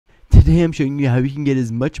today I'm showing you how you can get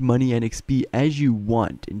as much money and XP as you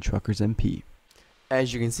want in TruckersMP.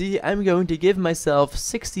 As you can see, I'm going to give myself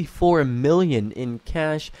 64 million in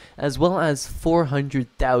cash as well as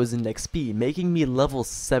 400,000 XP, making me level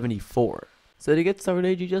 74. So to get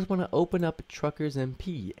started, you just want to open up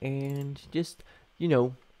TruckersMP and just,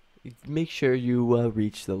 make sure you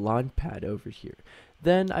reach the launch pad over here.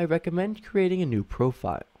 Then I recommend creating a new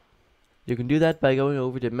profile. You can do that by going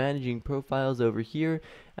over to managing profiles over here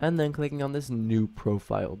and then clicking on this new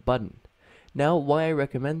profile button. Now why I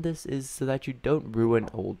recommend this is so that you don't ruin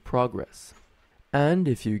old progress. And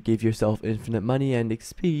if you give yourself infinite money and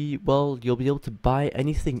XP, well, you'll be able to buy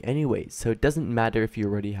anything anyways, so it doesn't matter if you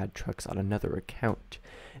already had trucks on another account.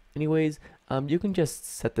 Anyways, you can just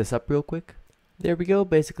set this up real quick. There we go,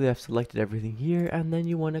 basically I've selected everything here, and then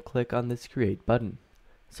you want to click on this create button.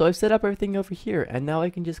 So I've set up everything over here, and now I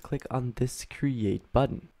can just click on this create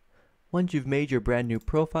button. Once you've made your brand new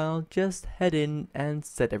profile, just head in and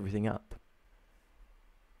set everything up.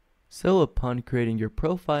 So upon creating your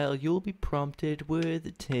profile, you'll be prompted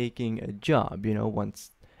with taking a job,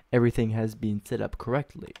 once everything has been set up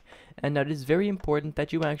correctly. And now it is very important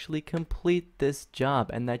that you actually complete this job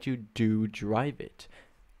and that you do drive it.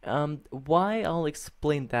 Why? I'll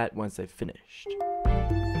explain that once I've finished.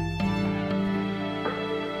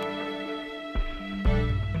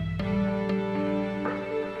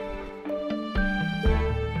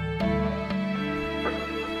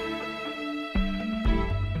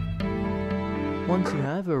 Once you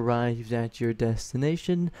have arrived at your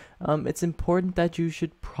destination, it's important that you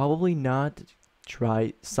should probably not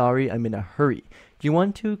try "sorry, I'm in a hurry." You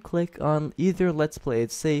want to click on either "let's play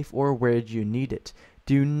it safe" or "where do you need it."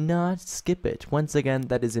 Do not skip it. Once again,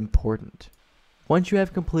 that is important. Once you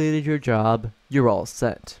have completed your job, you're all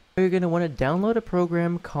set. You're going to want to download a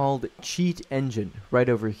program called Cheat Engine right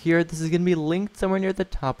over here. This is going to be linked somewhere near the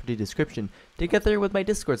top of the description. Together with my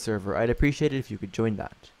Discord server, I'd appreciate it if you could join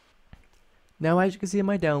that. Now as you can see in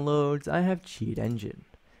my downloads, I have Cheat Engine.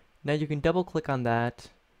 Now you can double click on that,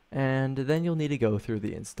 and then you'll need to go through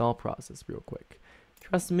the install process real quick.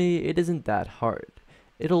 Trust me, it isn't that hard.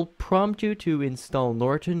 It'll prompt you to install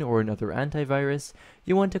Norton or another antivirus.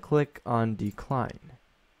 You want to click on decline,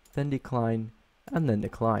 and then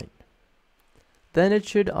decline. Then it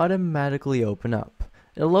should automatically open up.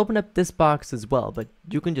 It'll open up this box as well, but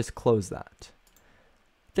you can just close that.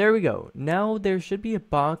 There we go. Now there should be a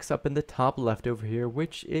box up in the top left over here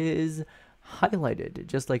which is highlighted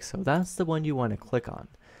just like so. That's the one you want to click on.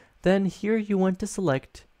 Then here you want to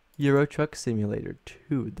select Euro Truck Simulator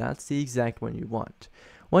 2. That's the exact one you want.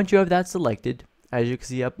 Once you have that selected, as you can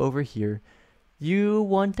see up over here, you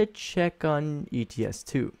want to check on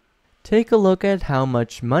ETS2. Take a look at how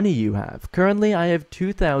much money you have. Currently I have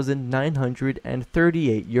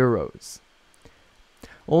 2,938 euros.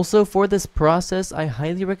 Also, for this process, I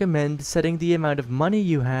highly recommend setting the amount of money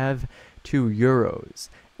you have to euros.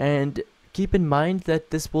 And keep in mind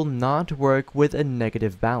that this will not work with a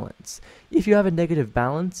negative balance. If you have a negative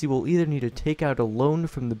balance, you will either need to take out a loan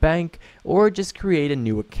from the bank or just create a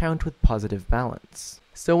new account with positive balance.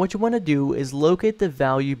 So what you want to do is locate the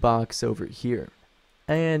value box over here.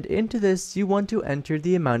 And into this, you want to enter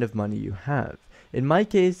the amount of money you have. In my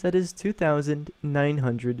case, that is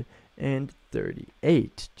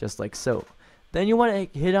 2,938, just like so. Then you want to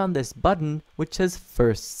hit on this button which says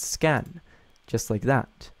first scan, just like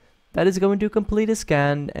that. That is going to complete a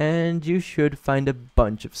scan, and you should find a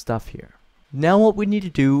bunch of stuff here. Now what we need to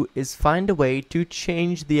do is find a way to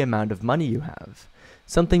change the amount of money you have.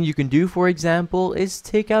 Something you can do, for example, is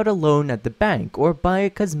take out a loan at the bank or buy a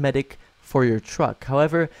cosmetic for your truck.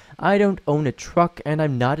 However, I don't own a truck and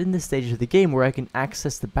I'm not in the stage of the game where I can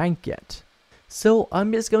access the bank yet. So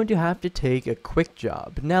I'm just going to have to take a quick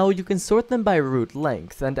job. Now you can sort them by route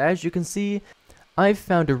length, and as you can see, I've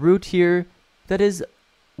found a route here that is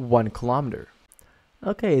 1 kilometer.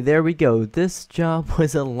 Okay, there we go. This job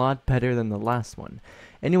was a lot better than the last one.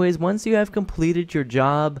 Anyways, once you have completed your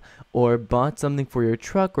job or bought something for your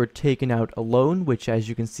truck or taken out a loan, which as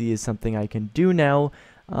you can see is something I can do now,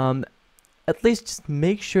 at least just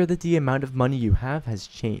make sure that the amount of money you have has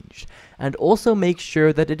changed, and also make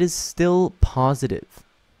sure that it is still positive.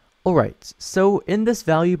 Alright, so in this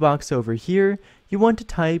value box over here, you want to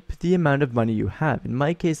type the amount of money you have. In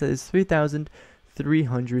my case, that is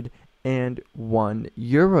 3,301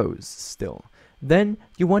 euros still. Then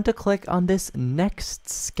you want to click on this next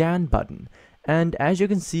scan button. And as you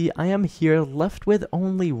can see, I am here left with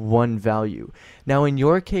only one value. Now in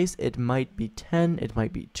your case, it might be 10, it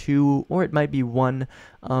might be 2, or it might be 1.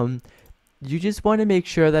 You just want to make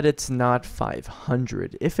sure that it's not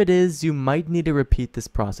 500. If it is, you might need to repeat this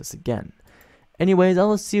process again. Anyways,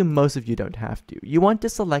 I'll assume most of you don't have to. You want to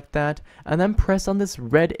select that and then press on this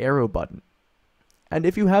red arrow button. And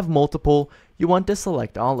if you have multiple, you want to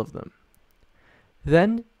select all of them.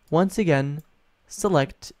 Then, once again,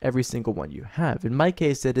 select every single one you have. In my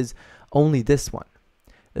case, it is only this one.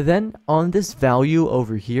 Then, on this value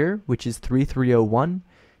over here, which is 3301,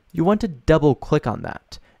 you want to double click on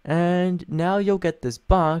that. And now you'll get this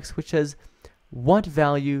box which says what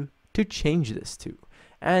value to change this to.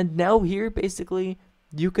 And now here, basically,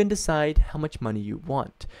 you can decide how much money you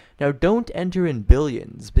want. Now, don't enter in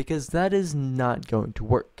billions, because that is not going to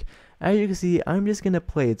work. As you can see, I'm just going to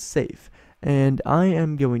play it safe. And I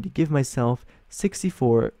am going to give myself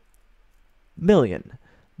 64 million.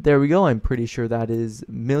 There we go. I'm pretty sure that is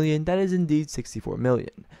million. That is indeed 64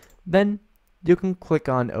 million. Then you can click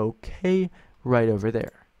on OK right over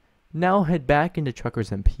there. Now head back into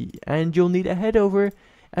TruckersMP, and you'll need to head over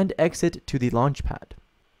and exit to the launchpad.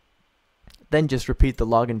 Then just repeat the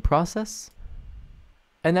login process.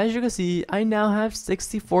 And as you can see, I now have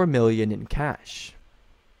 64 million in cash.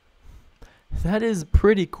 That is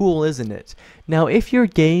pretty cool, isn't it? Now, if your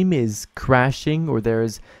game is crashing or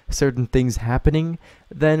there's certain things happening,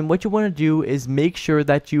 then what you want to do is make sure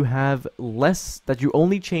that you have that you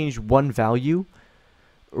only change one value,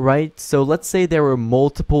 right? So let's say there were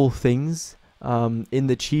multiple things in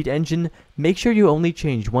the cheat engine. Make sure you only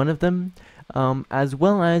change one of them. As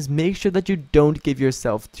well as make sure that you don't give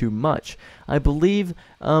yourself too much. I believe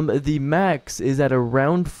the max is at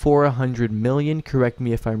around 400 million, correct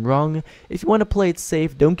me if I'm wrong. If you want to play it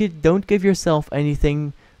safe, don't give yourself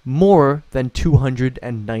anything more than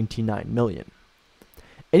 299 million.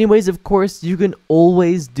 Anyways, of course, you can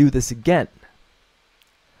always do this again.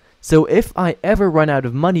 So if I ever run out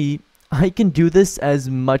of money, I can do this as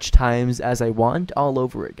much times as I want all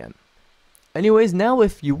over again. Anyways, now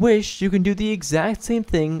if you wish, you can do the exact same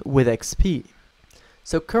thing with XP.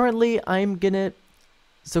 So currently I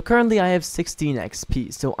have 16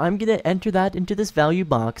 XP, so I'm gonna enter that into this value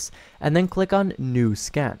box and then click on New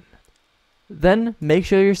Scan. Then make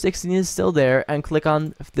sure your 16 is still there and click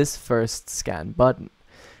on this first scan button.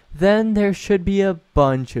 Then there should be a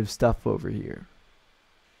bunch of stuff over here.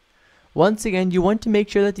 Once again, you want to make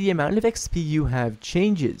sure that the amount of XP you have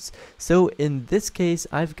changes. So in this case,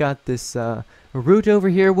 I've got this route over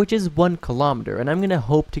here, which is 1 kilometer, and I'm going to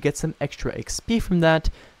hope to get some extra XP from that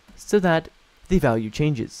so that the value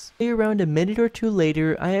changes. Around a minute or two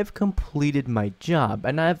later, I have completed my job,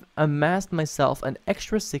 and I've amassed myself an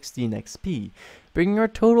extra 16 XP, bringing our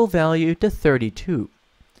total value to 32.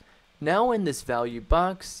 Now in this value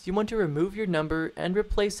box, you want to remove your number and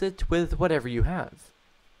replace it with whatever you have.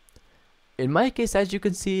 In my case, as you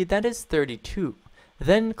can see, that is 32.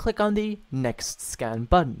 Then click on the next scan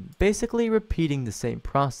button, basically repeating the same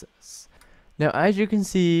process. Now, as you can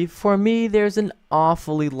see, for me, there's an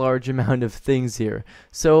awfully large amount of things here,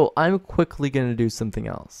 so I'm quickly going to do something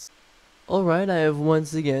else. Alright, I have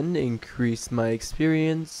once again increased my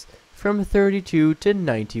experience from 32 to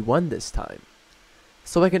 91 this time.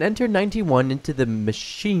 So I can enter 91 into the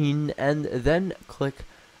machine and then click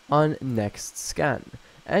on next scan.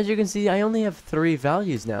 As you can see, I only have 3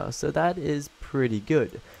 values now, so that is pretty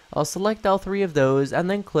good. I'll select all 3 of those and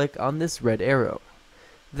then click on this red arrow.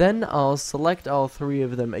 Then I'll select all 3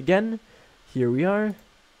 of them again. Here we are.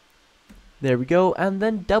 There we go, and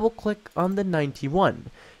then double click on the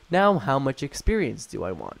 91. Now, how much experience do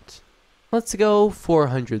I want? Let's go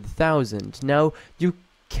 400,000. Now, you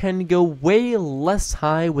can go way less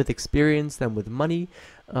high with experience than with money.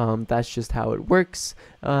 That's just how it works.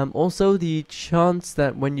 Also, the chance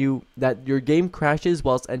that your game crashes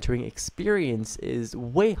whilst entering experience is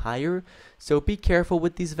way higher, so be careful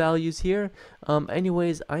with these values here.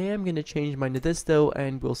 Anyways, I am going to change mine to this though,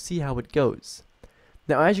 and we'll see how it goes.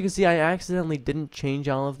 Now, as you can see, I accidentally didn't change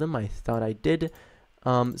all of them. I thought I did,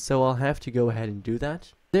 so I'll have to go ahead and do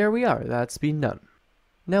that. There we are, that's been done.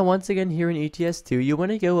 Now, once again, here in ETS2, you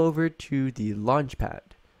want to go over to the launchpad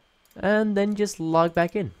and then just log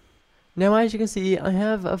back in. Now, as you can see, I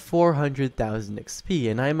have a 400,000 XP,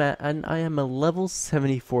 and I am a level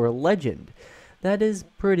 74 legend. That is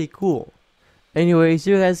pretty cool. Anyways,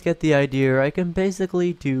 you guys get the idea. I can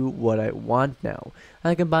basically do what I want now.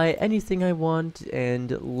 I can buy anything I want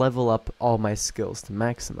and level up all my skills to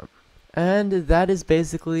maximum. And that is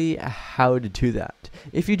basically how to do that.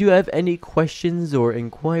 If you do have any questions or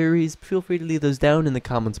inquiries, feel free to leave those down in the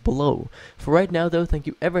comments below. For right now though, thank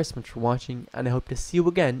you ever so much for watching, and I hope to see you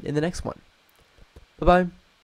again in the next one. Bye bye.